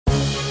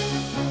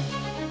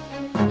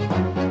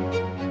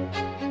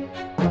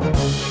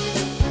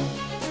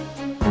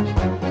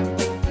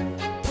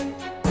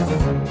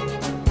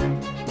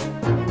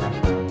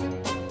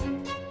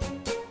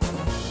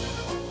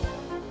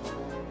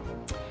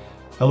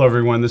Hello,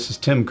 everyone. This is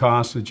Tim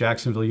Koss with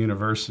Jacksonville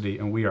University,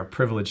 and we are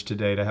privileged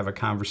today to have a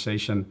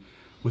conversation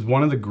with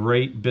one of the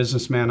great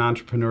businessman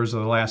entrepreneurs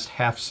of the last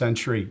half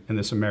century in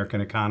this American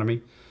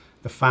economy,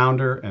 the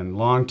founder and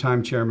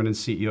longtime chairman and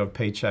CEO of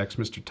Paychex,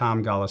 Mr.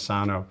 Tom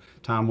Golisano.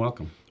 Tom,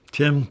 welcome.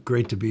 Tim,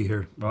 great to be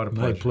here. What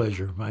a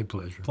pleasure. My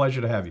pleasure. Pleasure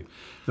to have you.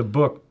 The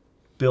book,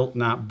 Built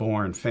Not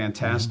Born,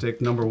 fantastic,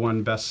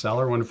 #1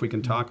 bestseller. I wonder if we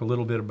can talk a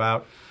little bit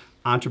about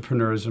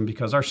entrepreneurism,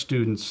 because our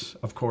students,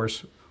 of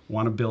course,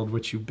 want to build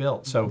what you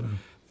built. So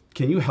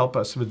can you help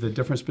us with the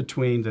difference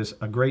between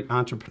a great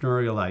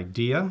entrepreneurial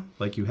idea,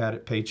 like you had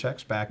at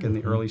Paychex back in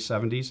the early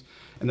 70s,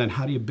 and then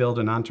how do you build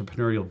an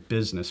entrepreneurial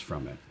business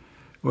from it?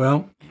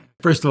 Well,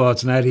 first of all,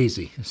 it's not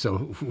easy,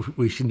 so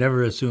we should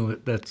never assume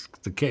that that's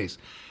the case.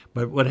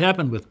 But what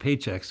happened with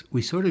Paychex,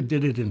 we sort of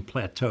did it in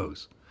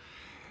plateaus.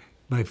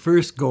 My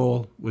first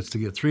goal was to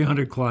get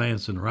 300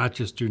 clients in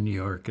Rochester, New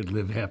York, and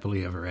live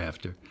happily ever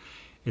after.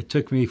 It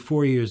took me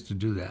 4 years to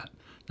do that.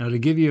 Now, to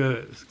give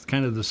you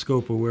kind of the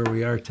scope of where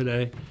we are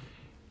today,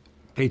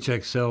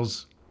 Paychex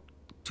sells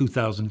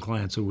 2,000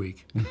 clients a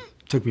week. It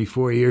took me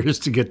 4 years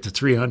to get to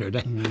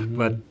 300,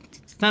 but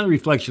it's not a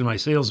reflection of my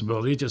sales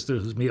ability, it just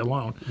is me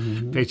alone.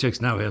 Paychex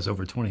now has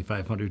over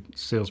 2,500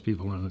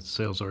 salespeople in its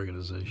sales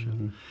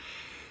organization.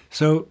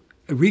 So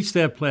I reached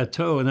that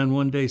plateau, and then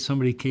one day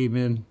somebody came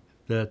in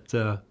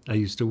that I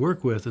used to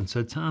work with and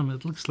said, "Tom,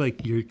 it looks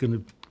like you're going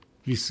to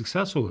be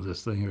successful with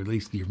this thing, or at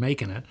least you're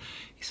making it."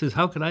 He says,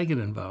 "How could I get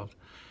involved?"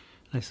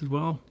 And I said,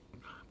 "Well,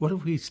 what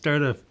if we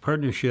start a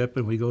partnership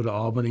and we go to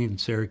Albany and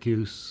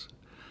Syracuse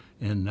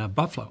and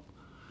Buffalo,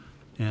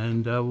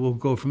 and we'll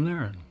go from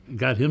there." And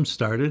got him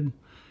started.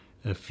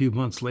 A few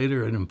months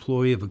later, an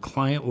employee of a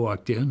client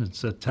walked in and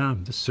said,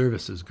 "Tom, this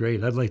service is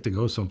great. I'd like to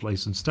go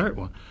someplace and start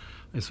one."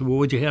 I said, "Well,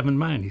 what'd you have in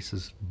mind?" He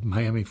says,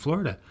 "Miami,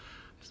 Florida."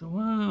 I said,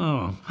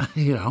 "Wow,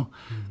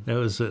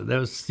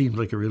 that seemed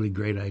like a really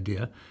great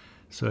idea."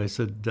 So I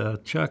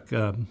said, "Chuck,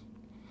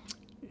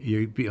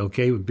 you'd be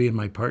okay with being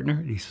my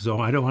partner?" He says, "Oh,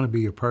 I don't want to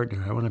be your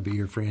partner. I want to be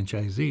your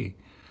franchisee."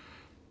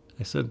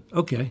 I said,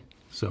 "Okay."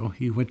 So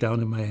he went down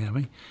to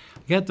Miami.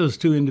 I got those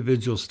two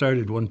individuals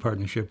started, one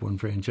partnership, one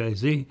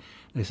franchisee.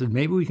 I said,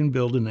 "Maybe we can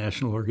build a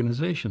national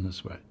organization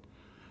this way."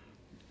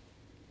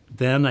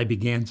 Then I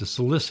began to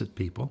solicit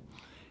people.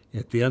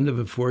 At the end of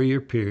a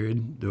 4-year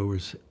period, there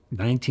was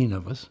 19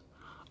 of us.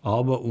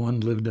 All but one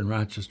lived in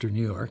Rochester,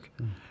 New York,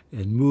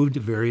 and moved to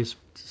various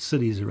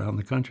cities around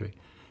the country.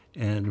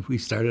 And we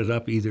started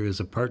up either as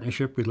a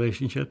partnership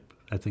relationship,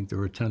 I think there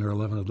were 10 or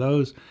 11 of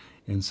those,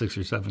 and 6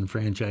 or 7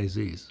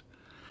 franchisees.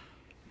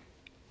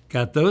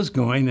 Got those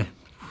going,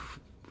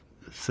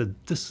 said,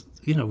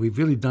 we've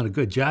really done a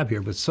good job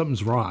here, but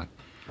something's wrong.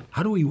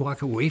 How do we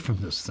walk away from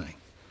this thing?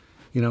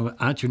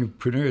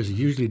 Entrepreneurs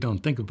usually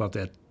don't think about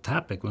that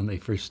topic when they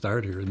first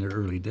start or in their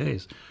early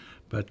days,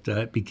 but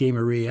it became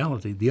a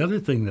reality. The other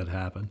thing that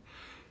happened,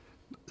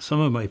 some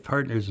of my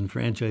partners and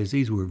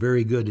franchisees were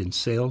very good in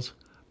sales,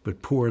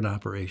 but poor in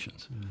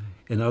operations.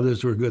 And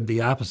others were good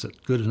the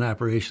opposite, good in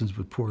operations,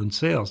 but poor in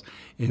sales.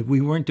 And we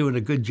weren't doing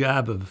a good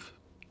job of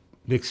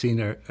mixing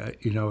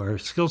our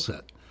skill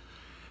set.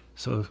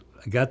 So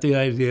I got the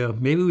idea,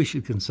 maybe we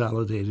should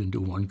consolidate into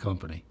one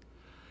company.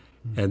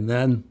 And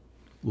then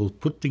we'll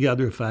put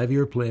together a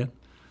 5-year plan.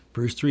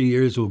 First 3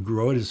 years, we'll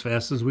grow it as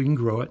fast as we can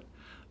grow it.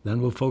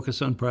 Then we'll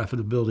focus on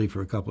profitability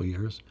for a couple of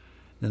years.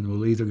 Then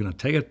we're either going to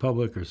take it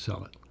public or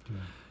sell it.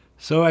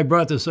 So I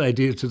brought this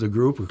idea to the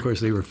group. Of course,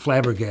 they were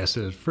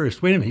flabbergasted at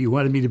first. "Wait a minute, you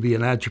wanted me to be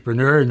an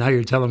entrepreneur, and now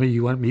you're telling me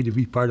you want me to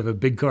be part of a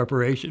big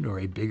corporation or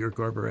a bigger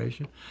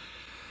corporation?"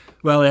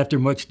 Well, after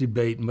much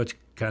debate and much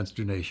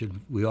consternation,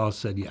 we all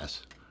said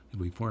yes.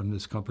 We formed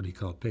this company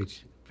called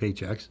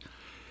Paychex.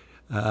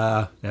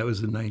 That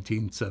was in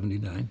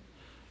 1979.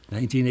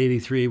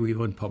 1983, we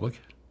went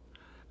public.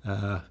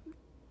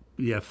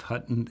 B.F.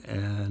 Hutton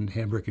and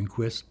Hambrick and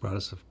Quist brought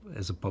us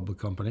as a public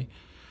company.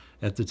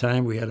 At the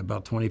time, we had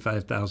about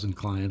 25,000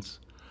 clients.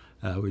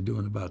 We're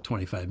doing about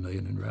 $25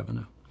 million in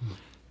revenue.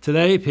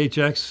 Today,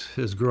 Paychex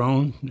has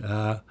grown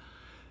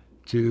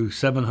to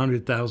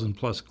 700,000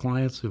 plus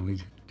clients, and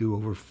we do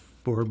over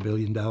 $4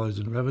 billion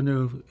in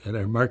revenue. And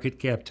our market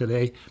cap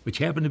today, which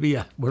happened to be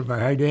one of our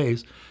high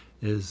days,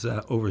 is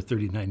over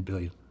 $39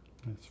 billion.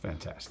 That's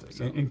fantastic.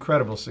 So,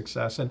 incredible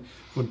success. And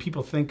when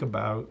people think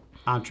about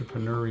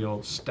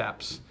entrepreneurial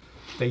steps,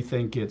 they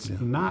think it's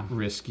not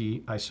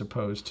risky, I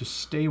suppose, to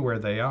stay where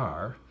they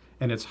are,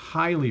 and it's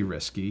highly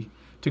risky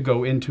to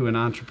go into an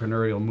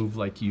entrepreneurial move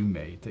like you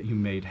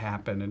made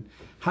happen. And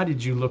how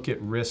did you look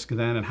at risk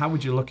then, and how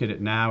would you look at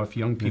it now if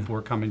young people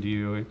were coming to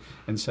you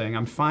and saying,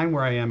 "I'm fine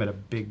where I am at a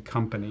big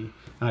company,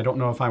 and I don't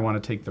know if I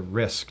want to take the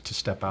risk to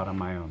step out on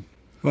my own"?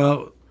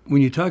 Well,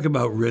 when you talk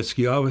about risk,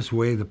 you always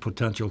weigh the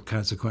potential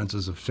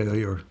consequences of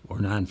failure or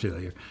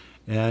non-failure.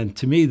 And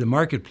to me, the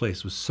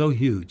marketplace was so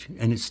huge,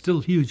 and it's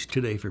still huge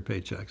today for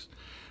Paychex,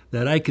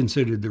 that I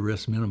considered the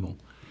risk minimal.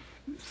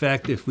 In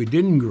fact, if we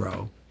didn't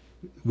grow,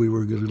 we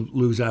were going to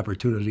lose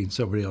opportunity and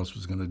somebody else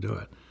was going to do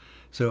it.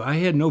 So I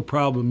had no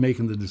problem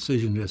making the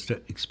decision just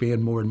to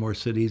expand more and more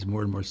cities,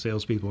 more and more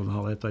salespeople and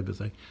all that type of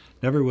thing.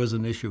 Never was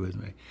an issue with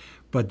me.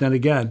 But then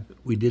again,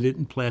 we did it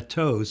in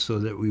plateaus so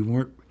that we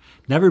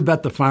never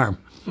bet the farm,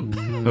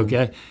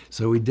 okay?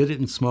 So we did it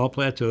in small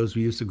plateaus.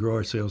 We used to grow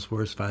our sales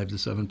force 5 to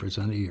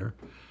 7% a year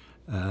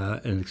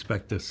and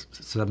expect a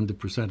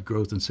 7%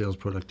 growth in sales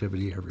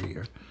productivity every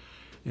year.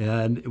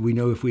 And we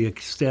know if we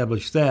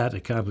accomplish that,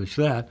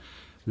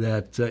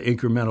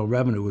 incremental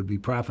revenue would be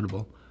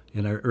profitable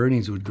and our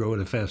earnings would grow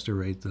at a faster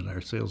rate than our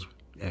sales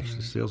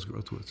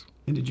growth was.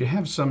 And did you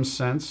have some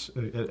sense,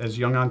 as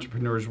young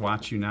entrepreneurs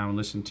watch you now and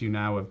listen to you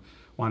now, of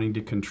wanting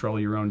to control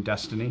your own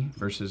destiny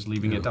versus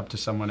leaving it up to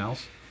someone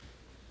else?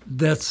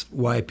 That's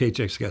why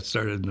Paychex got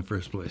started in the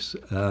first place.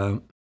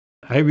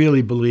 I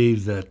really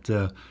believe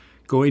that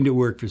going to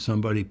work for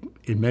somebody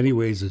in many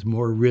ways is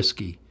more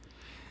risky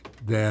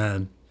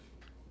than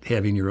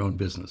having your own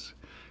business.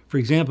 For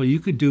example, you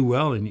could do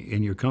well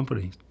in your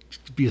company,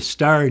 be a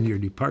star in your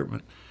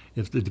department.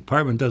 If the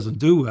department doesn't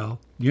do well,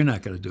 you're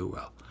not going to do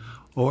well.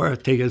 Or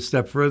take it a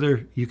step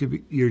further,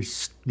 your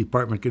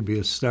department could be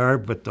a star,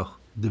 but the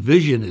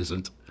division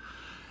isn't,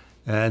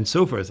 and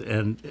so forth.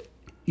 And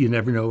you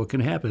never know what can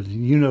happen.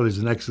 And you know there's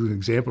an excellent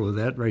example of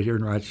that right here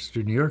in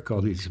Rochester, New York,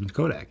 called Eastman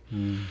Kodak.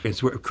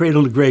 It's where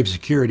cradle-to-grave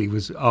security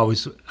was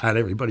always on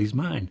everybody's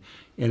mind,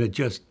 and it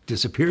just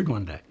disappeared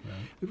one day.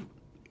 Right.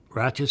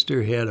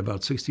 Rochester had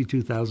about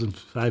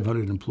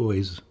 62,500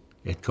 employees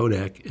at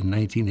Kodak in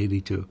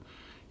 1982.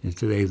 And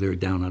today they're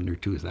down under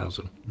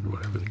 2,000, or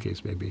whatever the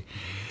case may be.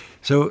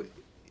 So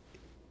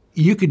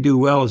you could do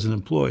well as an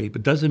employee,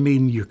 but doesn't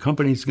mean your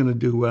company's going to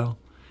do well,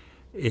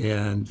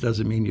 and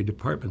doesn't mean your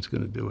department's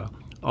going to do well.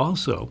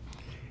 Also,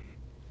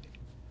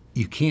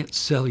 you can't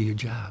sell your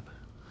job.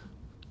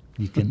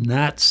 You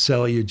cannot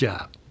sell your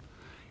job.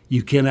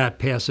 You cannot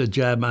pass a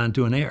job on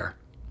to an heir,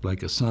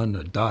 like a son,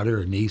 a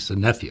daughter, a niece, a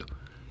nephew.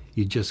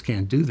 You just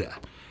can't do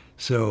that.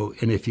 So,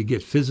 and if you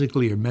get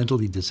physically or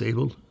mentally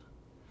disabled,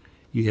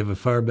 you have a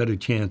far better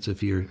chance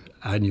if you're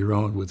on your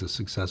own with a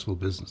successful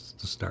business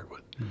to start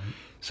with. Mm-hmm.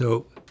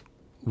 So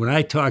when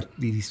I talk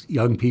these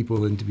young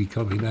people into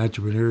becoming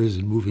entrepreneurs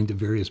and moving to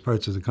various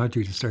parts of the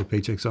country to start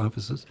Paychex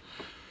offices,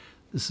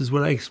 this is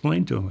what I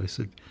explained to them. I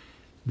said,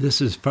 this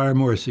is far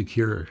more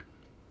secure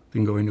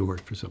than going to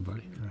work for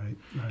somebody. Right,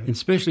 right. And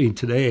especially in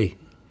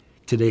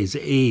today's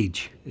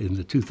age, in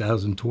the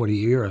 2020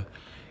 era,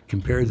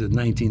 compared to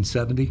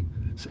 1970,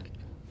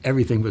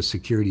 everything was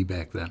security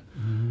back then.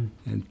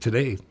 Mm-hmm. And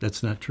today,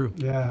 that's not true.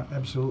 Yeah,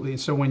 absolutely.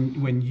 So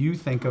when you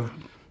think of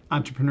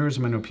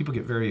entrepreneurism, I know people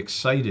get very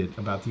excited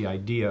about the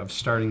idea of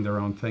starting their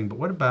own thing, but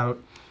what about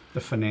the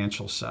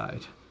financial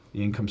side,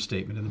 the income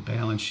statement and the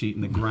balance sheet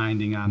and the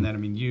grinding on that? I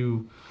mean,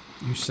 you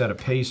set a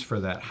pace for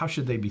that. How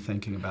should they be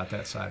thinking about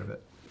that side of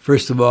it?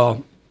 First of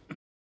all,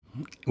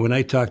 when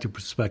I talk to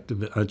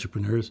prospective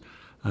entrepreneurs,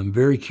 I'm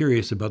very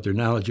curious about their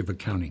knowledge of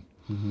accounting.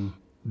 Mm-hmm.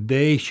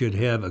 They should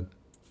have a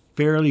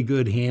fairly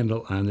good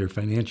handle on their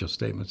financial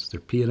statements, their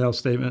P&L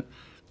statement,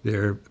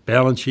 their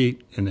balance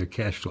sheet, and their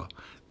cash flow.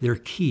 They're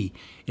key.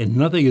 And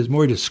nothing is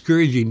more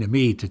discouraging to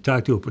me to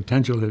talk to a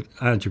potential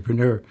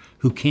entrepreneur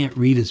who can't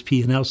read his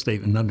P&L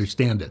statement and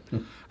understand it.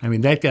 I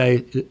mean, that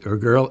guy or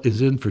girl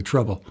is in for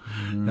trouble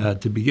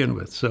to begin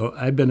with. So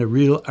I've been a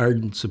real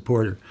ardent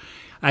supporter.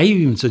 I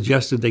even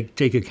suggested they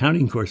take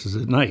accounting courses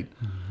at night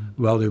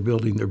while they're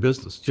building their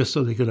business, just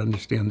so they could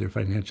understand their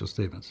financial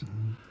statements.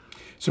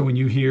 So when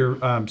you hear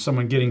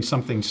someone getting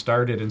something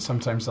started, and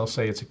sometimes they'll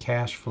say it's a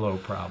cash flow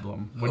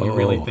problem, what do you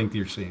really think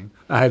you're seeing?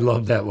 I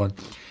love that one.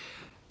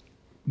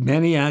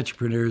 Many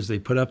entrepreneurs, they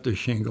put up their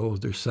shingle,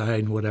 their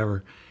sign,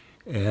 whatever,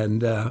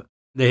 and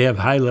they have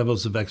high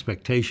levels of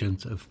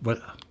expectations of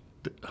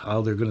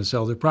how they're going to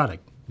sell their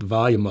product, the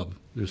volume of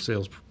their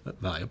sales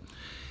volume.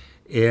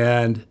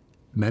 And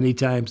many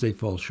times they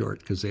fall short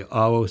because they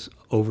always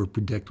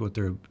overpredict what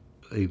they're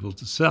able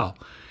to sell.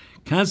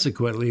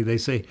 Consequently, they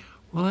say,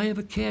 well, I have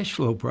a cash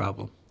flow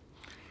problem.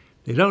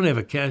 They don't have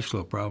a cash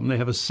flow problem. They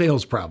have a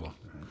sales problem.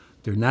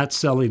 They're not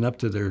selling up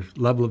to their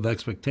level of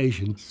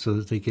expectations so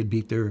that they can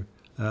beat their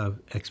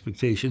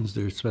expectations,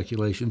 their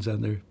speculations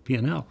on their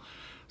P&L.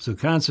 So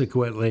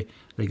consequently,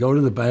 they go to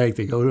the bank,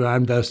 they go to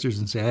investors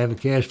and say, I have a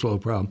cash flow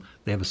problem.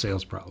 They have a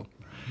sales problem.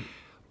 Right.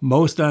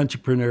 Most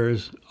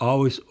entrepreneurs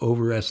always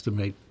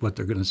overestimate what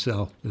they're going to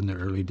sell in their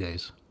early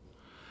days.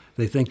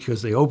 They think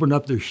because they open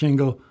up their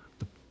shingle,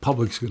 the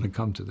public's going to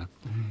come to them.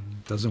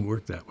 It doesn't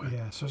work that way.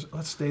 Yeah, so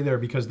let's stay there,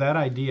 because that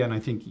idea, and I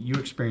think you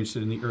experienced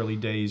it in the early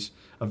days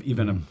of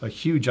even a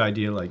huge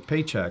idea like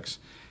Paychex,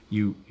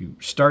 you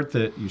start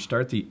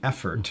the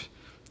effort,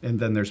 and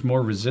then there's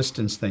more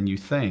resistance than you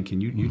think.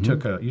 And you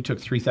took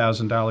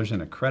 $3,000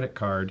 in a credit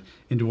card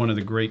into one of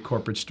the great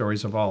corporate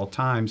stories of all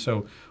time.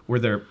 So were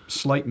there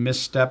slight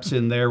missteps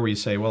in there where you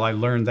say, well, I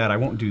learned that, I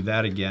won't do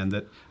that again,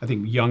 that I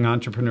think young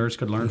entrepreneurs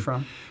could learn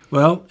from?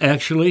 Well,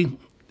 actually,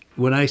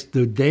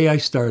 the day I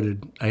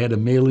started, I had a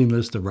mailing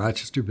list of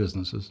Rochester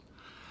businesses.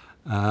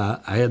 I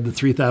had the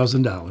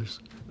 $3,000.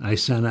 I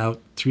sent out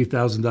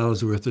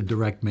 $3,000 worth of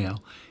direct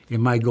mail.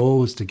 And my goal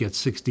was to get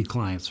 60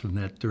 clients from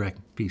that direct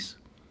piece.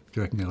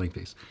 direct mailing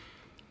piece.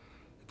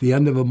 At the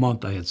end of a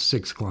month, I had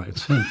 6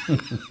 clients.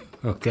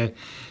 Okay?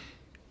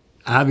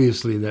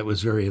 Obviously, that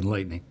was very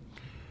enlightening.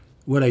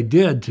 What I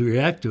did to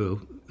react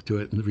to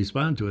it and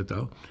respond to it,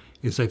 though,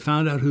 is I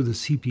found out who the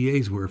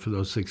CPAs were for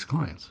those 6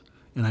 clients.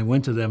 And I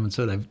went to them and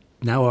said, I'm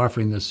now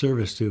offering this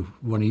service to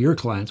one of your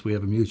clients. We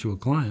have a mutual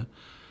client.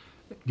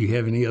 Do you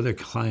have any other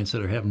clients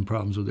that are having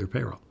problems with their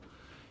payroll?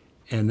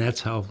 And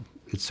that's how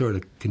it sort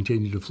of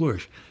continued to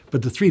flourish.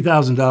 But the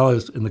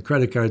 $3,000 and the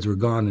credit cards were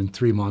gone in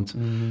 3 months.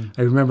 Mm-hmm.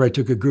 I remember I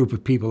took a group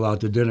of people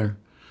out to dinner,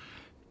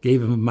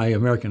 gave them my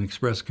American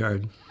Express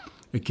card.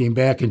 It came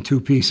back in 2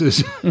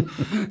 pieces.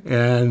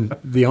 And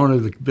the owner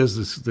of the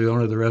business, the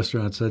owner of the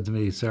restaurant said to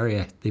me,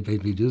 sorry, they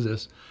made me do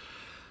this.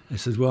 I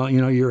said, well,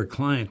 you're a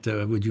client.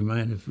 Would you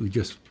mind if we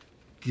just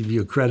give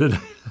you a credit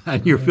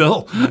on your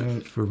bill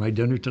for my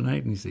dinner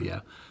tonight? And he said, yeah.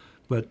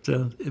 But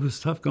it was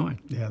tough going.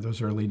 Yeah,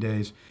 those early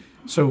days.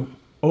 So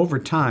over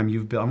time,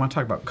 you've built, I want to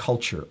talk about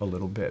culture a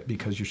little bit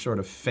because you're sort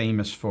of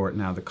famous for it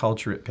now, the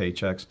culture at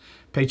Paychex.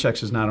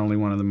 Paychex is not only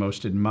one of the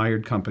most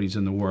admired companies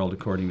in the world,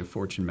 according to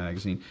Fortune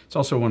magazine, it's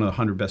also one of the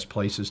 100 best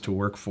places to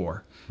work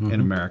for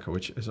in America,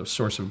 which is a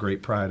source of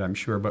great pride, I'm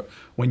sure. But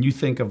when you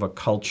think of a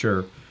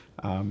culture,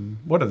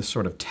 what are the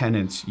sort of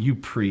tenets you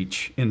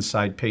preach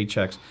inside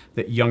Paychex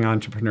that young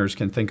entrepreneurs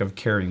can think of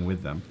carrying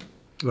with them?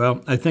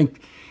 Well, I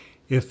think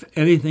if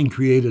anything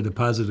created a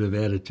positive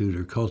attitude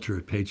or culture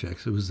at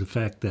Paychex, it was the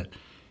fact that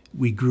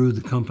we grew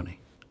the company.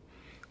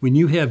 When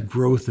you have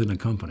growth in a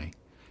company,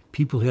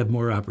 people have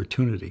more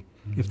opportunity.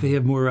 Mm-hmm. If they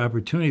have more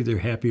opportunity, they're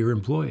happier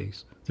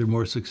employees. They're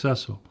more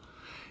successful.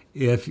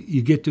 If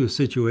you get to a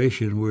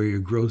situation where your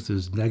growth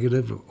is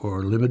negative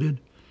or limited,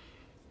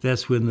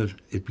 that's when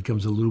it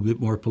becomes a little bit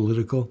more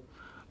political,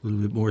 a little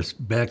bit more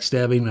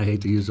backstabbing. I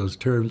hate to use those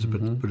terms,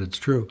 but it's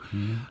true.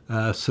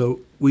 Mm-hmm.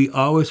 So we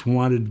always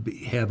wanted to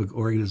have an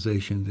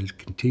organization that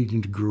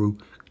continued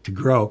to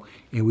grow,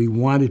 and we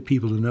wanted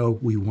people to know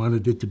we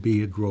wanted it to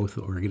be a growth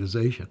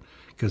organization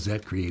because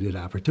that created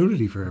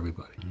opportunity for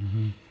everybody.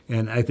 Mm-hmm.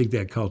 And I think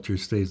that culture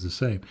stays the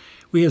same.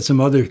 We had some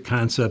other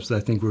concepts that I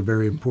think were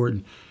very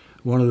important.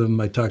 One of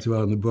them I talked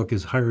about in the book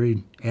is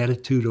hiring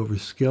attitude over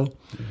skill.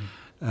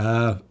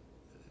 Mm-hmm.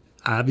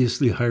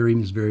 Obviously,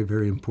 hiring is very,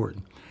 very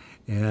important.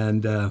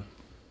 And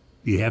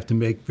you have to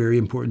make very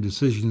important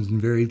decisions in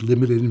very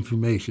limited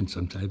information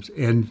sometimes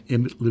and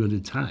in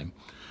limited time.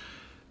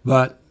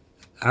 But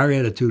our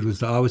attitude was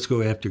to always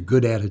go after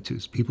good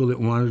attitudes, people that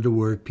wanted to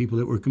work, people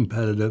that were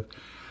competitive.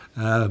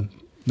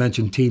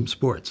 Mentioned team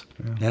sports.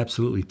 Yeah.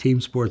 Absolutely.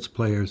 Team sports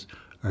players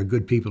are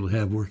good people to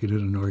have working in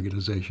an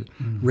organization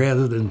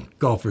rather than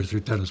golfers or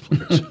tennis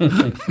players.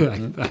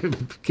 I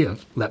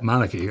can't let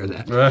Monica hear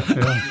that.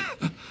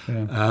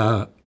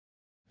 Yeah.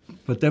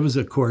 But that was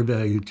a core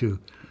value, too,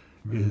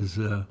 is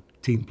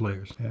team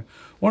players. Yeah.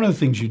 One of the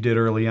things you did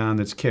early on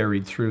that's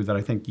carried through that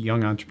I think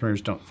young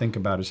entrepreneurs don't think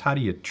about is how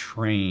do you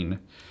train?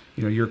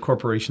 You're a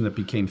corporation that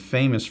became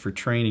famous for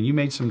training. You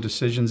made some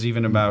decisions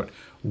even about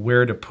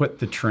where to put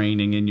the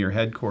training in your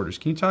headquarters.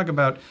 Can you talk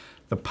about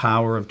the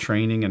power of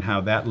training and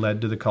how that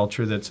led to the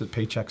culture that's at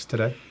Paychex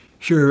today?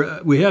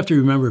 Sure. We have to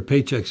remember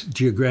Paychex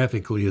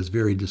geographically is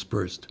very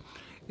dispersed.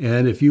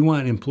 And if you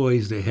want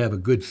employees to have a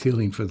good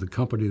feeling for the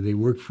company they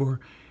work for,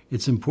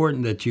 it's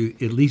important that you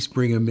at least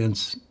bring them in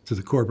to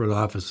the corporate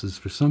offices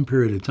for some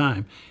period of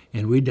time.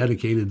 And we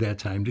dedicated that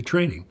time to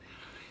training.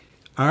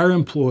 Our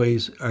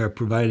employees are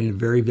providing a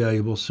very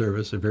valuable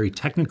service, a very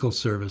technical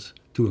service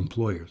to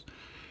employers.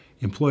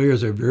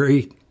 Employers are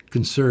very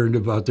concerned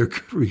about their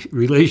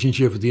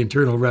relationship with the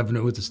Internal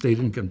Revenue, with the state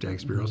income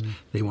tax bureaus. Mm-hmm.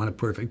 They want a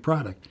perfect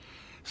product.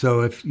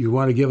 So if you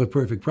want to give a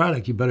perfect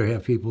product, you better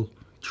have people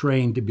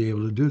trained to be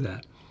able to do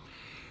that.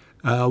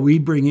 We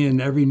bring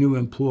in every new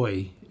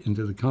employee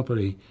into the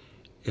company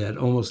at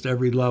almost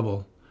every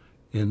level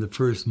in the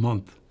first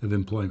month of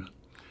employment.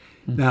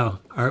 Now,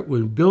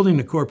 when building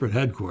the corporate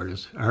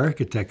headquarters, our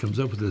architect comes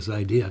up with this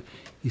idea.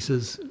 He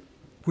says,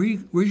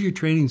 where's your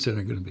training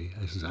center going to be?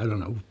 I says, I don't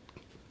know,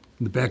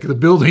 in the back of the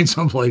building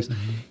someplace.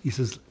 Mm-hmm. He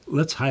says,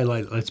 let's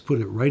put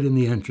it right in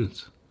the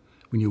entrance.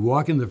 When you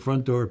walk in the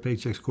front door of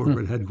Paychex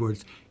corporate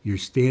headquarters, you're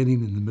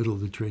standing in the middle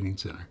of the training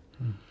center.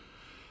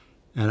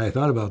 And I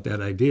thought about that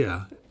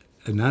idea,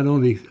 and not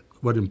only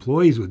what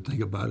employees would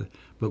think about it,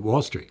 but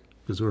Wall Street,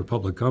 because we're a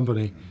public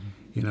company.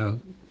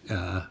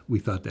 We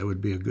thought that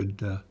would be a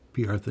good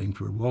PR thing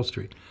for Wall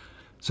Street.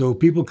 So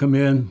people come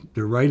in,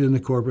 they're right in the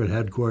corporate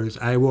headquarters.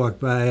 I walk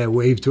by, I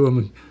wave to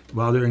them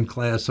while they're in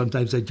class.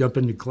 Sometimes I jump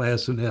into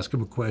class and ask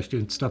them a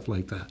question, stuff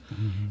like that.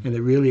 Mm-hmm. And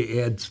it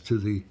really adds to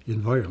the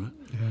environment.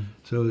 Yeah.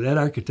 So that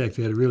architect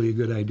had a really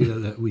good idea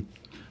that we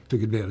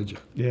took advantage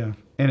of. Yeah.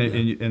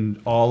 And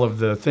all of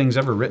the things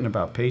ever written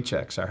about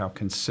Paychex are how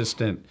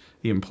consistent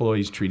the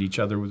employees treat each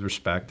other with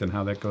respect and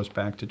how that goes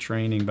back to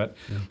training. But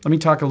let me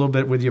talk a little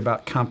bit with you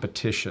about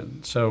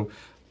competition. So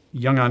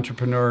young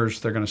entrepreneurs,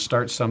 they're going to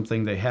start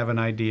something, they have an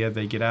idea,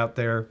 they get out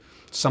there.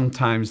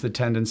 Sometimes the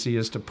tendency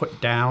is to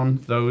put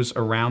down those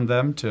around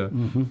them to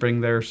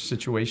bring their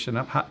situation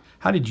up.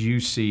 How did you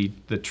see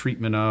the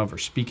treatment of or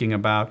speaking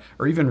about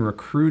or even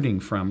recruiting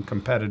from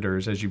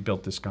competitors as you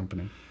built this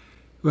company?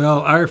 Well,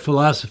 our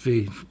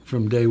philosophy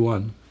from day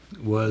one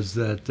was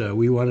that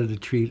we wanted to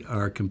treat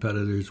our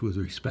competitors with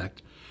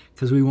respect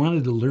because we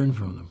wanted to learn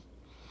from them.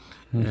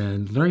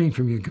 And learning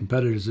from your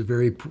competitors is a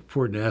very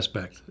important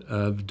aspect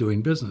of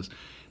doing business.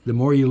 The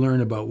more you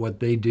learn about what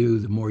they do,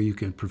 the more you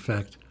can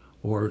perfect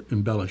or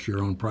embellish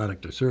your own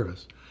product or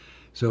service.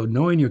 So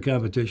knowing your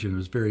competition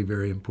was very,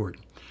 very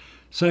important.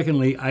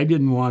 Secondly, I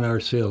didn't want our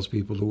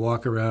salespeople to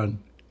walk around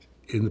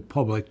in the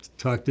public, to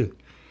talk to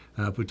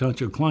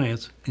potential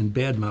clients and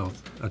badmouth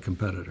a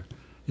competitor.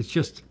 It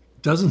just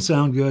doesn't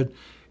sound good.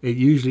 It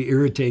usually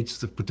irritates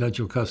the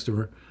potential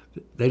customer.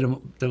 They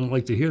don't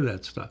like to hear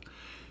that stuff.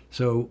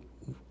 So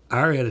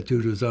our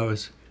attitude was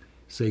always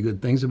say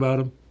good things about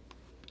them.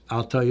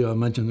 I'll tell you, I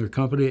mentioned their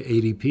company,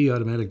 ADP,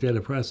 Automatic Data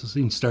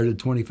Processing, started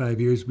 25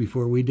 years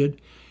before we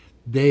did.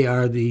 They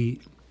are the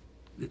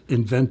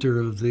inventor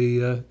of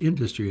the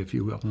industry, if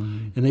you will.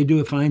 And they do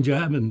a fine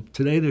job, and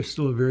today they're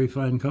still a very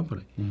fine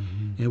company.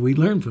 And we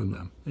learn from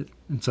them.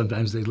 And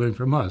sometimes they learn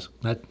from us.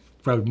 Not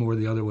probably more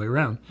the other way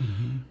around.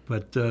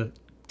 But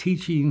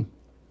teaching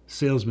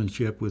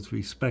salesmanship with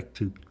respect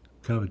to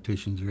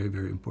competition is very,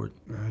 very important.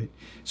 Right.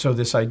 So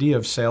this idea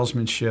of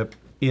salesmanship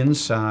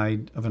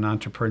inside of an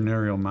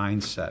entrepreneurial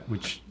mindset,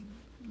 which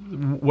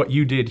what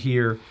you did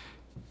here,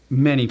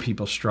 many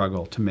people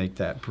struggle to make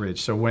that bridge.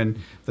 So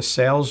when the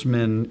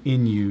salesman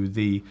in you,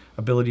 the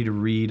ability to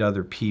read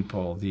other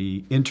people,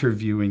 the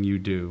interviewing you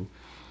do,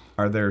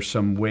 are there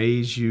some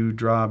ways you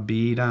draw a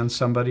bead on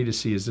somebody to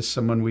see, is this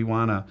someone we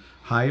want to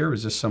hire?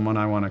 Is this someone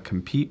I want to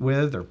compete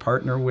with or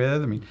partner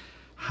with? I mean,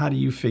 how do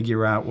you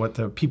figure out what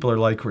the people are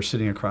like who are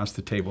sitting across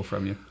the table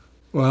from you?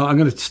 Well, I'm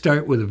going to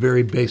start with a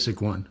very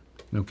basic one,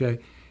 okay?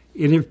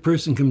 Any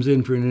person comes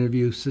in for an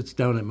interview, sits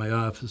down in my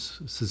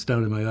office,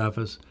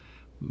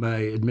 my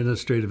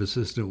administrative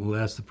assistant will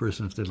ask the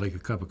person if they'd like a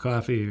cup of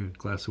coffee or a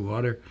glass of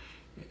water,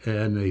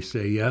 and they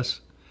say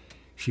yes.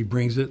 She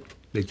brings it.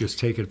 They just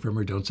take it from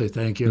her, don't say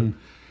thank you.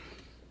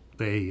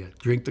 They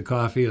drink the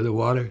coffee or the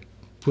water,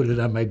 put it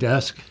on my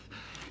desk.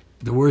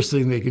 The worst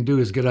thing they can do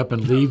is get up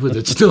and leave with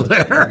it still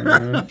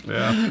there.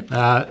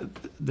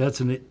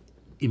 That's an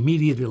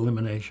immediate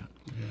elimination.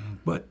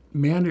 But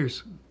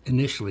manners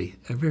initially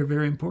are very,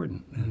 very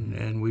important,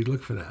 and we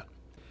look for that.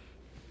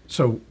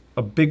 So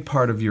a big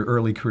part of your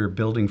early career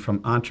building from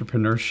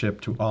entrepreneurship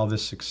to all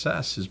this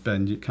success has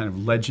been kind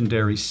of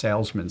legendary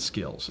salesman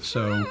skills.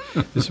 So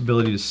this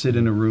ability to sit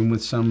in a room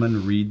with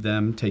someone, read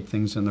them, take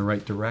things in the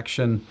right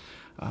direction.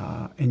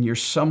 And you're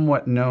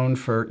somewhat known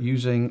for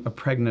using a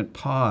pregnant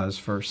pause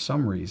for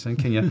some reason.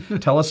 Can you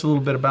tell us a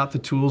little bit about the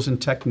tools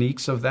and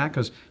techniques of that?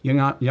 Because young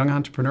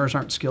entrepreneurs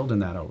aren't skilled in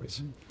that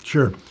always.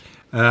 Sure.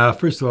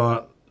 First of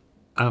all,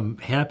 I'm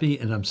happy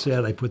and I'm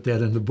sad I put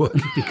that in the book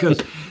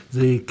because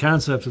the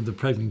concept of the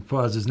pregnant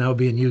pause is now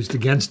being used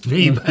against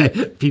me by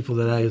people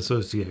that I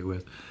associate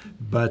with.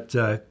 But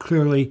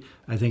clearly,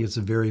 I think it's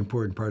a very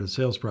important part of the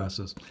sales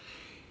process.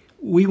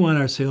 We want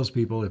our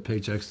salespeople at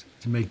Paychex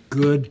to make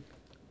good,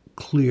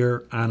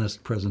 clear,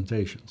 honest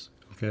presentations,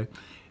 okay?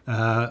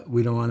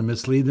 We don't want to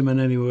mislead them in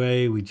any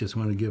way. We just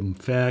want to give them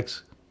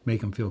facts,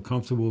 make them feel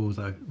comfortable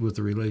with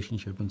the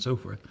relationship and so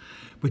forth.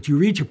 But you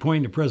reach a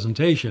point in the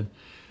presentation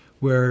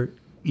where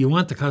you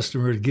want the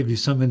customer to give you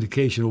some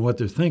indication of what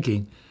they're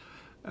thinking,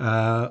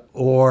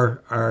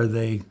 or are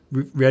they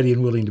ready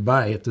and willing to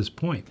buy at this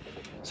point.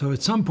 So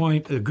at some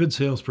point, a good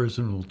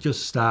salesperson will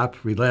just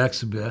stop,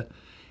 relax a bit,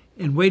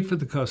 and wait for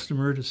the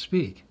customer to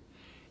speak.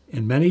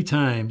 And many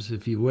times,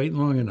 if you wait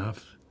long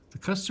enough, the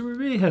customer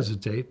may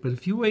hesitate, but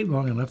if you wait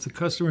long enough, the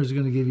customer is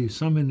going to give you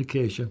some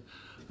indication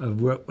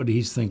of what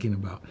he's thinking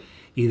about.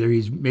 Either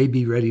he's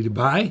maybe ready to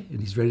buy, and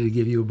he's ready to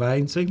give you a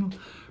buying signal,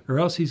 or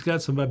else he's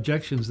got some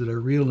objections that are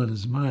real in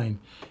his mind,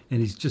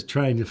 and he's just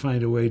trying to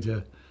find a way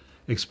to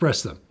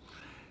express them.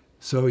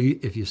 So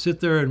if you sit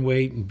there and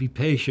wait and be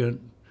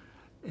patient,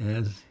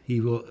 and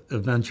he will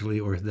eventually,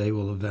 or they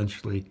will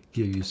eventually,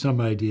 give you some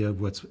idea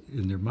of what's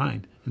in their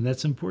mind. And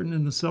that's important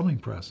in the selling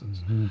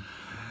process.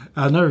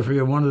 I'll never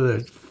forget one of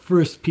the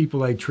first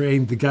people I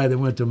trained, the guy that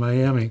went to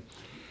Miami.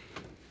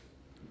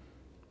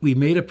 We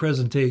made a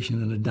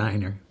presentation in a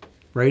diner,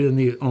 right in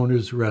the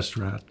owner's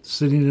restaurant,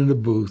 sitting in a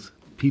booth,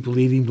 people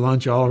eating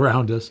lunch all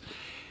around us.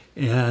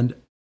 And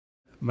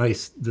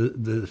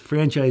the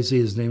franchisee,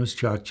 his name was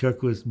Chuck.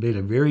 Chuck made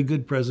a very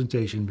good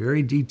presentation,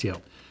 very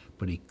detailed,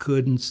 but he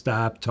couldn't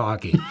stop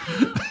talking.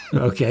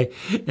 Okay,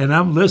 and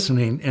I'm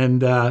listening,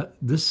 and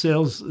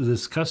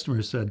this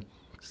customer said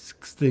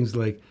things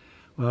like,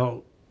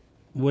 "Well,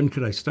 when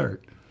could I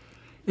start?"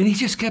 And he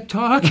just kept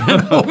talking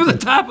over the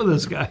top of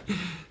this guy.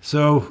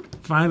 So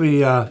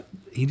finally,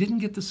 he didn't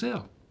get the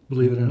sale,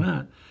 believe it or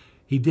not.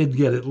 He did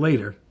get it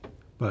later,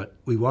 but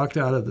we walked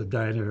out of the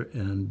diner,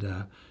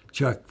 and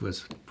Chuck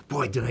was,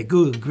 "Boy, did I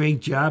do a great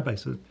job?" I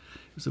said,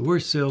 It's the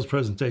worst sales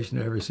presentation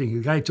I've ever seen.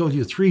 The guy told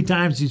you 3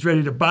 times he's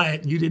ready to buy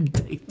it, and you didn't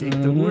take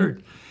the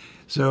word.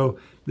 So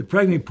the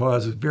pregnant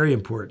pause is very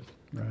important.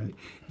 Right.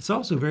 It's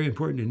also very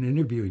important in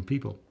interviewing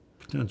people,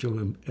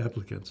 potential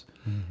applicants,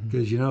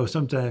 because, you know,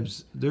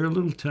 sometimes they're a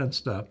little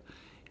tensed up,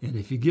 and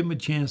if you give them a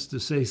chance to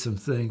say some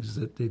things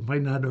that they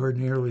might not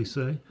ordinarily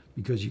say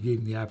because you gave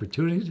them the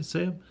opportunity to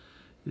say them,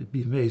 you'd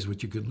be amazed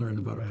what you could learn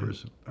about a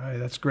person. All right,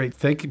 that's great.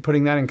 Thank you for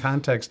putting that in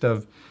context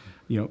of,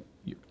 you know,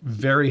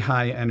 very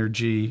high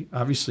energy.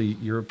 Obviously,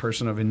 you're a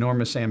person of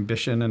enormous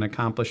ambition and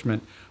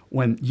accomplishment.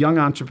 When young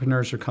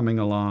entrepreneurs are coming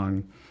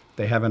along,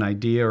 they have an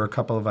idea or a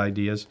couple of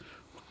ideas.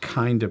 What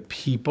kind of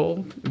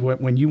people,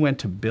 when you went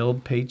to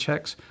build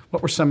Paychex,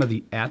 what were some of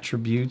the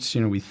attributes?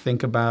 You know, we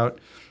think about,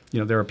 you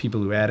know, there are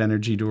people who add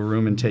energy to a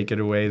room and take it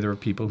away. There are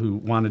people who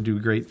want to do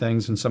great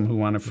things and some who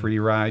want a free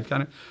ride.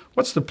 Kind of,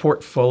 what's the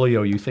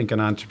portfolio you think an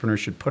entrepreneur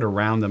should put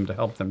around them to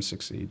help them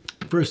succeed?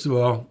 First of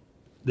all,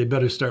 they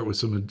better start with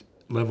some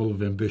level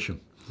of ambition.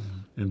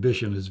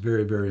 Ambition is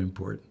very, very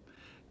important.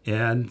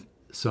 And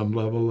some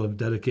level of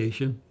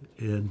dedication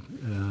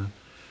and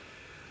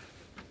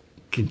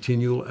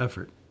continual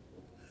effort.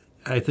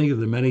 I think of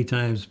the many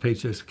times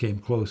Paychex came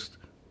close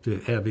to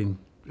having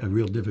a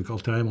real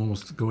difficult time,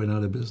 almost going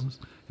out of business.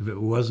 If it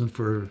wasn't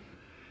for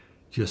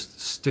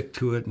just stick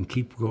to it and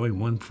keep going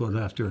one foot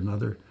after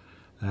another.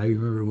 I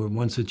remember when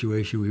one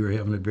situation we were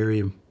having a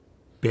very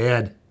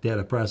bad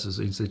data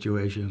processing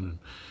situation,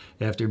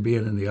 and after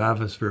being in the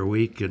office for a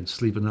week and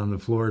sleeping on the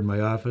floor in my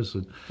office,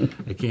 and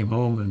I came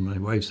home and my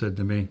wife said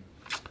to me,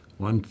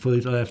 one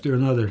foot after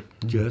another,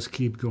 just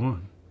keep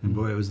going. And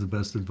boy, it was the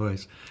best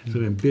advice. So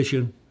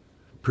ambition,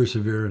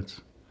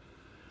 perseverance,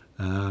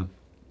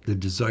 the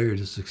desire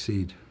to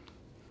succeed.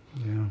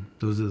 Yeah.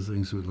 Those are the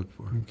things we look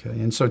for. Okay.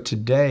 And so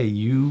today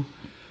you,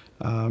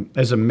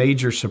 as a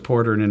major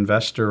supporter and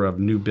investor of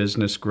new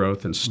business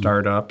growth and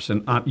startups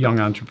and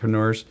young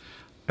entrepreneurs,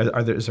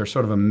 is there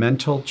sort of a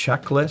mental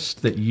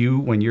checklist that you,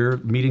 when you're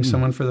meeting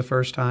someone for the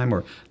first time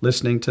or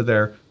listening to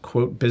their,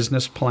 quote,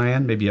 business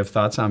plan, maybe you have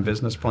thoughts on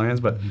business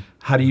plans, but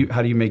how do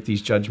you make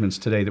these judgments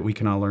today that we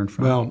can all learn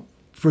from? Well,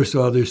 first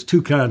of all, there's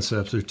 2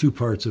 concepts. There's 2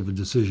 parts of a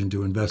decision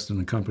to invest in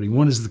a company.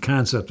 One is the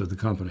concept of the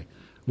company.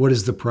 What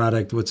is the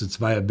product? What's its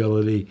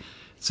viability,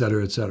 et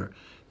cetera, et cetera.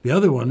 The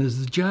other one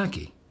is the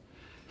jockey.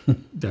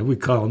 That we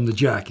call him the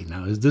jockey.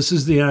 Now, this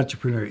is the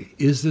entrepreneur.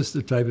 Is this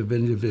the type of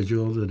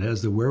individual that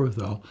has the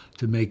wherewithal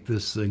to make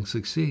this thing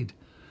succeed?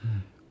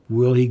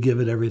 Will he give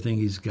it everything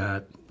he's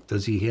got?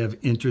 Does he have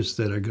interests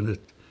that are going to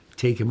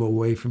take him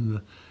away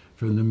from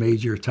the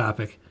major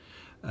topic?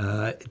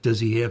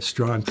 Does he have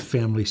strong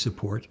family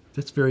support?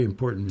 That's very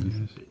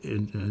important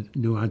in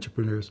new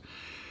entrepreneurs.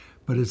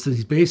 But it's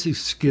these basic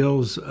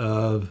skills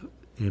of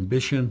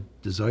ambition,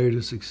 desire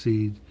to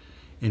succeed,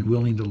 and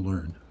willing to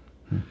learn.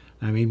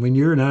 I mean, when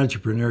you're an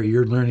entrepreneur,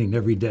 you're learning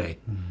every day.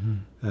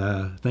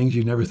 Things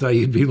you never thought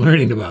you'd be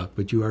learning about,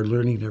 but you are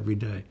learning every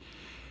day.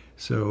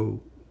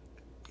 So,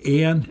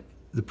 and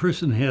the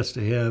person has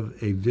to have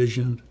a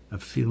vision, a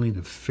feeling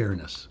of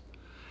fairness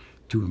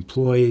to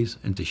employees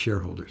and to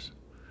shareholders.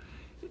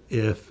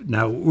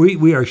 Now,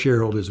 we are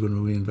shareholders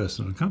when we invest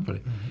in a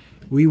company.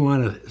 We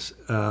want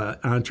an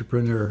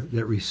entrepreneur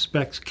that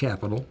respects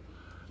capital,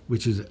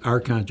 which is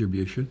our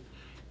contribution,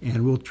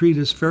 and will treat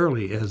us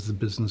fairly as the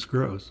business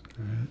grows.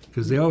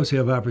 Because they always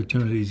have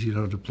opportunities, you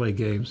know, to play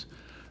games,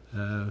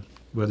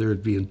 whether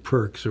it be in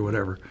perks or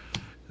whatever.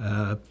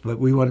 But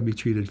we want to be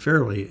treated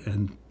fairly,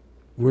 and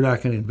we're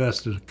not going to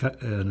invest in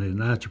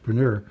an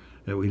entrepreneur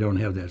that we don't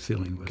have that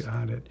feeling with.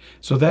 Got it.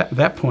 So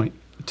that point,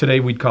 today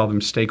we'd call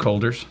them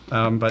stakeholders,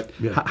 but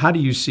how do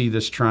you see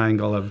this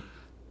triangle of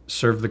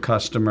serve the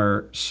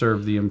customer,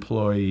 serve the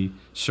employee,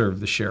 serve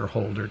the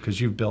shareholder?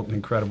 Because you've built an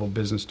incredible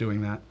business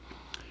doing that.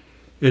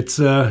 It's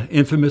an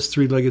infamous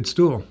 3-legged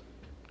stool.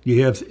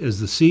 You have, as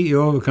the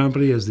CEO of a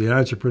company, as the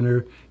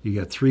entrepreneur, you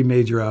got 3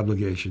 major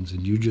obligations,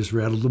 and you just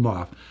rattled them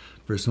off.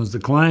 First one's the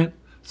client,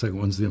 second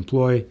one's the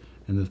employee,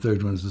 and the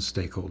third one's the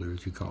stakeholder,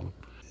 as you call them.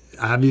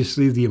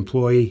 Obviously, the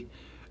employee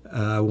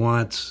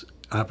wants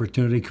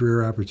opportunity,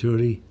 career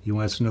opportunity. He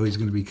wants to know he's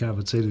going to be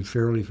compensated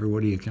fairly for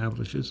what he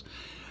accomplishes.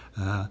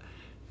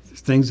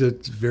 Things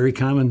that's very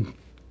common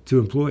to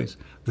employees.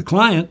 The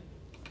client,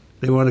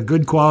 they want a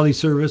good quality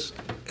service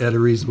at a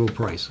reasonable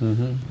price,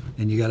 and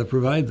you got to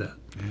provide that.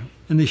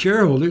 And the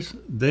shareholders,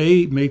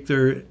 they make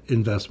their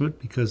investment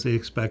because they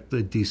expect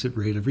a decent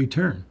rate of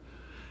return.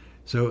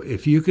 So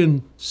if you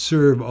can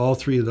serve all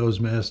 3 of those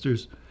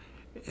masters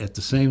at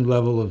the same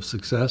level of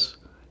success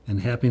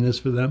and happiness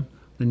for them,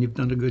 then you've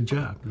done a good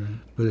job.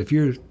 But if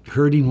you're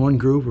hurting one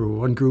group or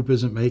one group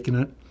isn't making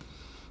it,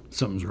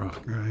 something's wrong.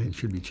 It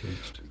should be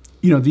changed.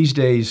 You know, these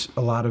days,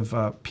 a lot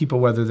of people,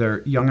 whether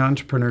they're young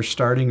entrepreneurs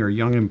starting or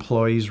young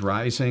employees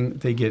rising,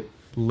 they get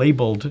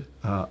labeled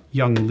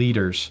young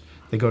leaders.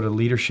 They go to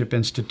leadership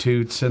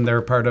institutes, and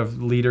they're part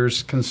of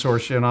Leaders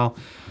Consortium and all.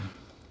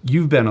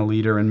 You've been a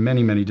leader in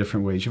many, many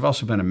different ways. You've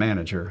also been a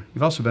manager.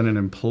 You've also been an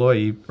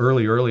employee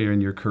earlier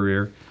in your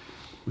career.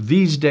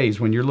 these days,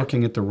 when you're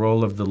looking at the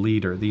role of the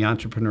leader, the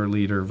entrepreneur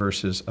leader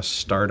versus a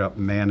startup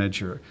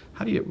manager,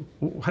 how do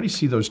you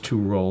see those two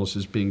roles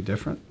as being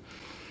different?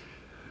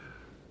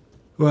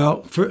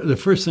 Well, the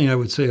first thing I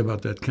would say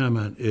about that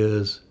comment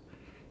is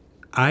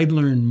I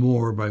learn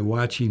more by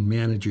watching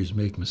managers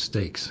make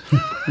mistakes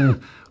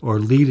or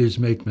leaders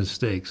make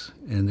mistakes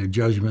in their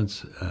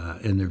judgments,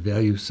 in their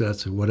value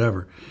sets or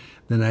whatever,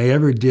 than I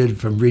ever did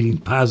from reading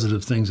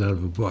positive things out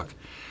of a book.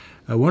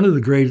 One of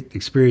the great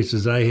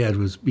experiences I had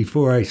was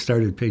before I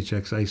started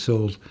Paychex, I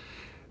sold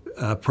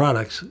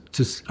products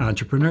to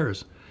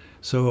entrepreneurs.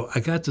 So I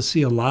got to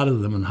see a lot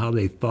of them and how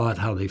they thought,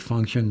 how they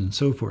functioned, and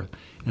so forth.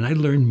 And I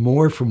learned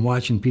more from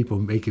watching people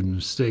making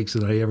mistakes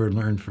than I ever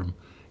learned from,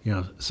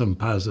 some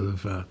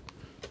positive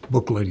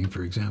book learning,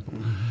 for example.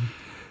 Mm-hmm.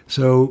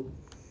 So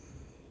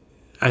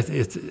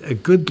it's a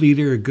good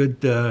leader, a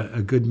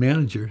good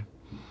manager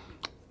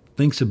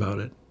thinks about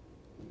it,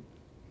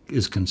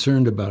 is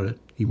concerned about it.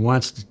 He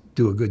wants to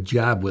do a good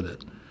job with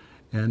it.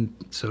 And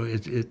so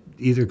it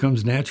either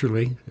comes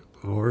naturally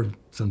or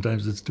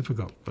sometimes it's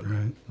difficult. But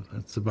right.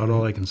 That's about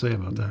all I can say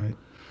about that. Right.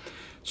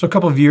 So a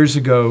couple of years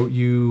ago,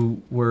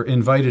 you were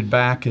invited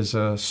back as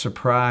a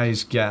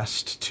surprise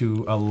guest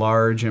to a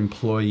large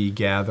employee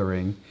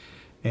gathering.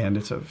 And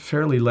it's a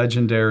fairly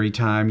legendary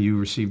time. You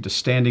received a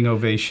standing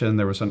ovation.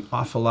 There was an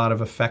awful lot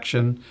of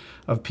affection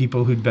of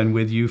people who'd been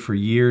with you for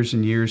years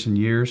and years and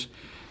years.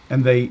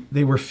 And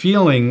they were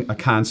feeling a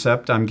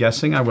concept, I'm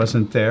guessing, I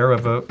wasn't there,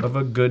 of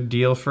a good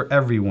deal for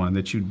everyone,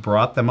 that you'd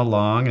brought them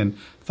along and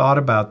thought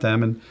about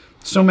them. And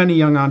so many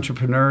young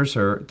entrepreneurs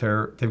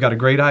they've got a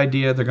great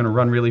idea, they're going to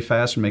run really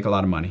fast and make a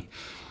lot of money.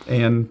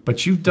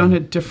 But you've done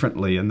it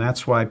differently, and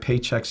that's why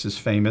Paychex is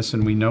famous,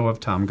 and we know of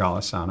Tom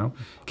Golisano.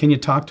 Can you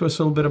talk to us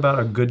a little bit about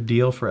a good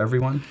deal for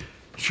everyone?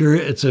 Sure,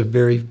 it's a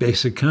very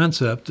basic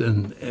concept,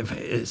 and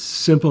it's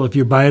simple. If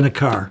you're buying a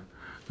car,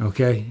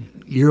 okay,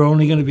 you're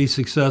only going to be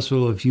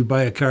successful if you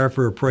buy a car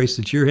for a price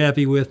that you're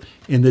happy with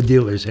and the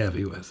dealer's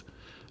happy with,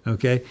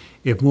 okay?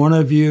 If one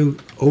of you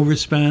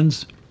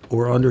overspends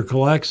or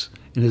undercollects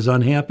and is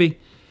unhappy,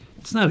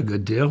 it's not a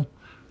good deal.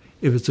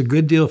 If it's a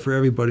good deal for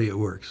everybody, it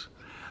works.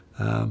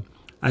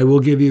 I will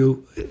give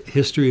you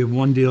history of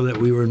one deal that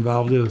we were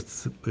involved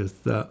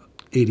with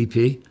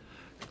ADP,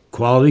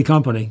 quality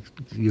company.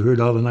 You heard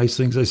all the nice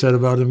things I said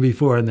about them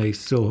before, and they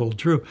still hold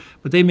true.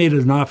 But they made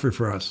an offer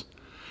for us.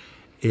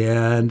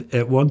 And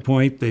at one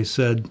point, they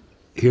said,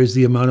 here's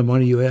the amount of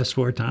money you asked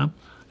for, Tom.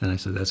 And I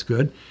said, that's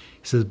good.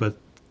 He says, but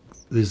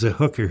there's a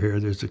hooker here,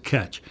 there's a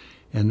catch.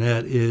 And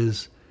that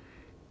is,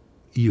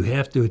 you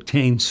have to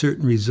attain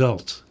certain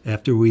results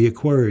after we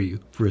acquire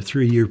you for a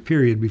 3-year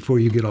period before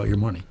you get all your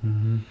money.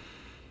 Mm-hmm.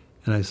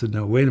 And I said,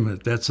 no, wait a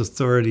minute, that's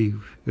authority,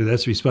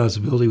 that's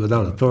responsibility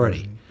without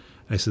authority.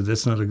 I said,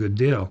 that's not a good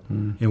deal.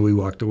 Mm-hmm. And we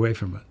walked away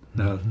from it.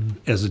 Now,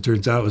 as it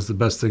turns out, it was the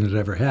best thing that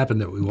ever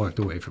happened that we walked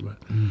away from it.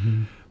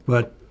 Mm-hmm.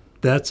 But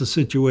that's a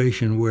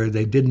situation where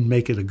they didn't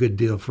make it a good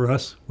deal for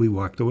us, we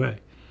walked away.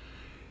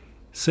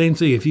 Same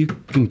thing, if you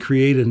can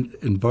create an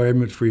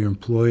environment for your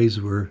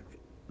employees where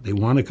they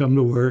want to come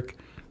to work,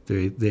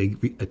 they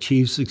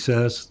achieve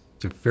success,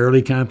 they're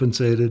fairly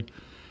compensated,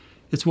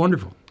 it's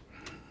wonderful.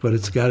 But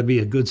it's got to be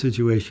a good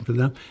situation for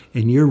them.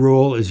 And your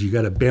role is you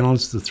got to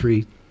balance the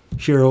three: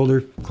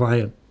 shareholder,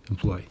 client,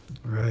 employee.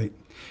 Right.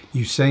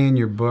 You say in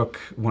your book,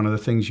 one of the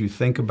things you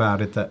think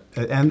about it, that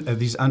an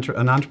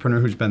entrepreneur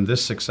who's been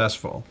this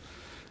successful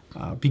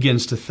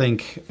begins to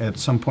think at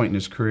some point in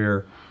his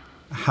career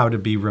how to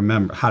be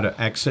remembered, how to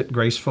exit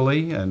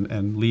gracefully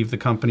and leave the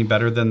company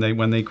better than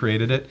when they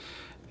created it.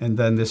 And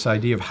then this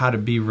idea of how to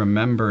be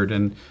remembered.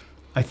 And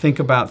I think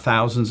about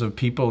thousands of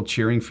people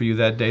cheering for you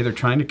that day. They're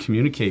trying to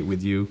communicate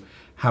with you.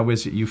 How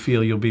is it you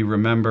feel you'll be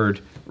remembered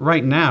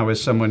right now as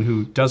someone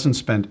who doesn't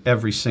spend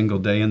every single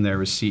day in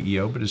there as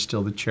CEO, but is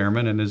still the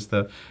chairman and is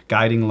the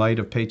guiding light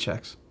of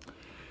Paychex?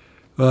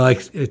 Well, I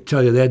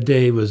tell you, that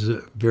day was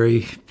a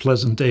very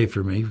pleasant day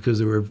for me because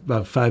there were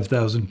about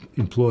 5,000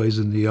 employees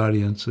in the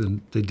audience,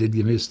 and they did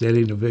give me a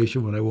standing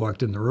ovation when I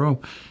walked in the room,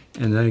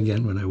 and then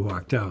again when I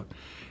walked out.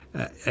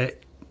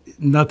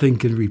 Nothing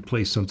can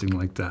replace something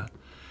like that.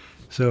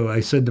 So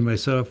I said to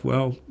myself,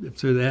 well,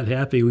 if they're that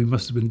happy, we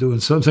must have been doing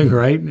something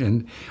right,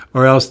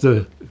 or else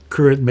the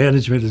current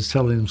management is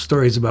telling them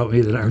stories about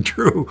me that aren't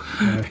true.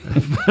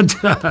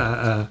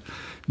 But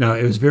no,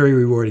 it was very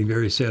rewarding,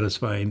 very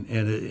satisfying,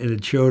 and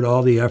it showed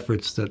all the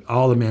efforts that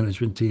all the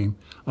management team,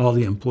 all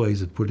the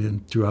employees have put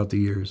in throughout the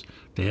years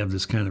to have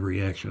this kind of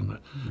reaction,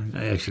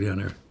 actually on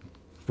their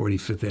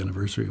 45th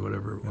anniversary,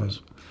 whatever it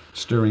was.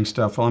 Stirring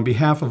stuff. Well, on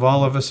behalf of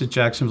all of us at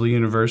Jacksonville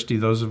University,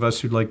 those of us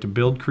who'd like to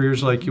build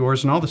careers like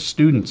yours, and all the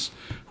students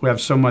who have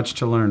so much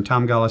to learn,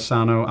 Tom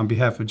Golisano, on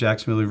behalf of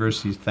Jacksonville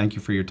University, thank you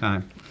for your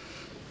time.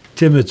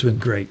 Tim, it's been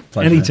great.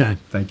 Pleasure. Anytime.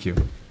 Thank you.